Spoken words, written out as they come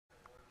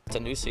It's a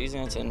new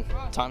season, it's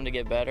time to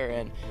get better,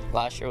 and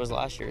last year was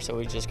last year, so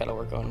we just got to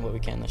work on what we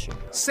can this year.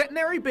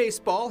 Centenary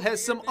baseball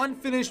has some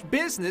unfinished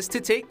business to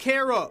take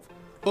care of.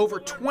 Over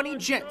 20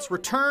 Gents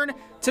return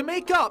to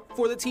make up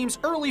for the team's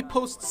early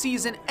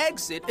postseason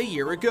exit a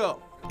year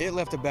ago. It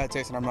left a bad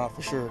taste in our mouth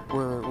for sure.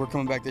 We're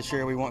coming back this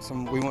year. We want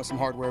some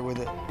hardware with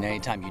it. And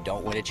anytime you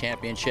don't win a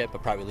championship,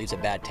 it probably leaves a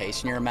bad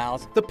taste in your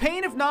mouth. The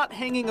pain of not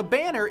hanging a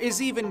banner is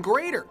even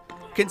greater,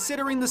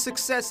 considering the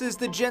successes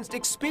the Gents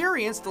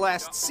experienced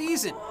last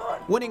season,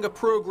 winning a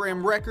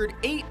program record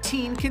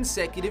 18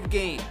 consecutive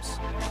games.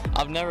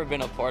 I've never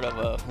been a part of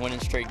a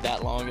winning streak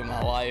that long in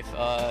my life.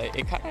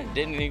 It kind of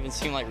didn't even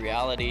seem like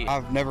reality.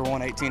 I've never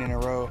won 18 in a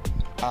row.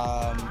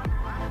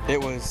 It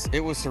was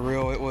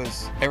surreal. It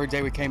was every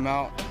day we came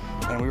out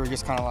and we were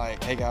just kind of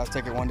like, hey guys,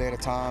 take it one day at a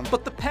time.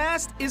 But the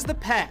past is the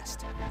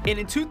past. And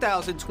in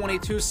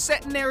 2022,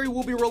 Centenary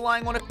will be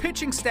relying on a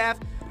pitching staff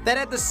that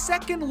had the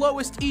second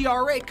lowest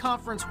ERA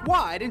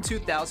conference-wide in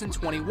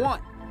 2021.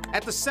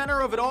 At the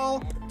center of it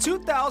all,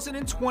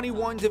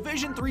 2021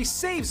 Division III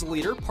saves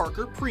leader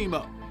Parker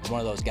Primo. He's one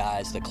of those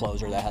guys, the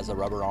closer that has a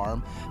rubber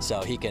arm,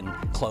 so he can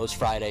close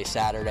Friday,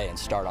 Saturday, and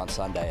start on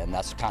Sunday, and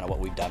that's kind of what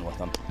we've done with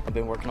him. I've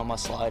been working on my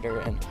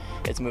slider, and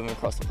it's moving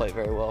across the plate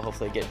very well.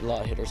 Hopefully get a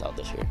lot of hitters out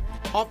this year.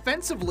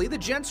 Offensively, the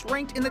Gents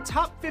ranked in the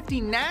top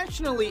 50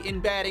 nationally in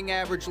batting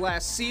average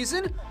last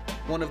season.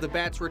 One of the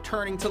bats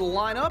returning to the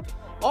lineup,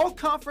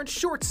 all-conference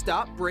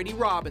shortstop Brady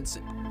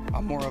Robinson.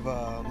 I'm more of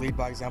a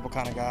lead-by-example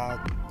kind of guy.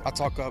 I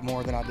talk up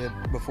more than I did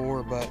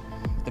before, but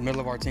the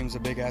middle of our team is a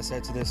big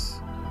asset to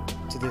this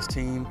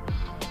team.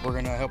 We're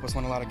going to help us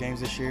win a lot of games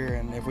this year,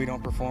 and if we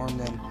don't perform,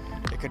 then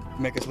it could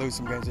make us lose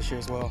some games this year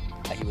as well.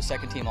 He was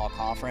second team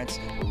all-conference,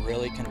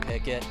 really can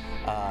pick it,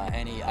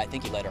 and I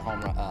think he led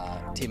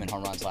our team in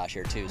home runs last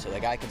year too, so the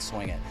guy can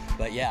swing it.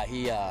 But yeah,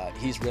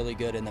 he's really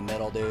good in the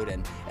middle, dude,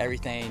 and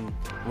everything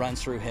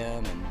runs through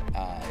him,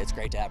 and it's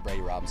great to have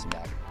Brady Robinson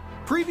back.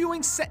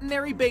 Previewing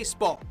Centenary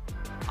baseball,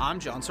 I'm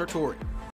John Sartori.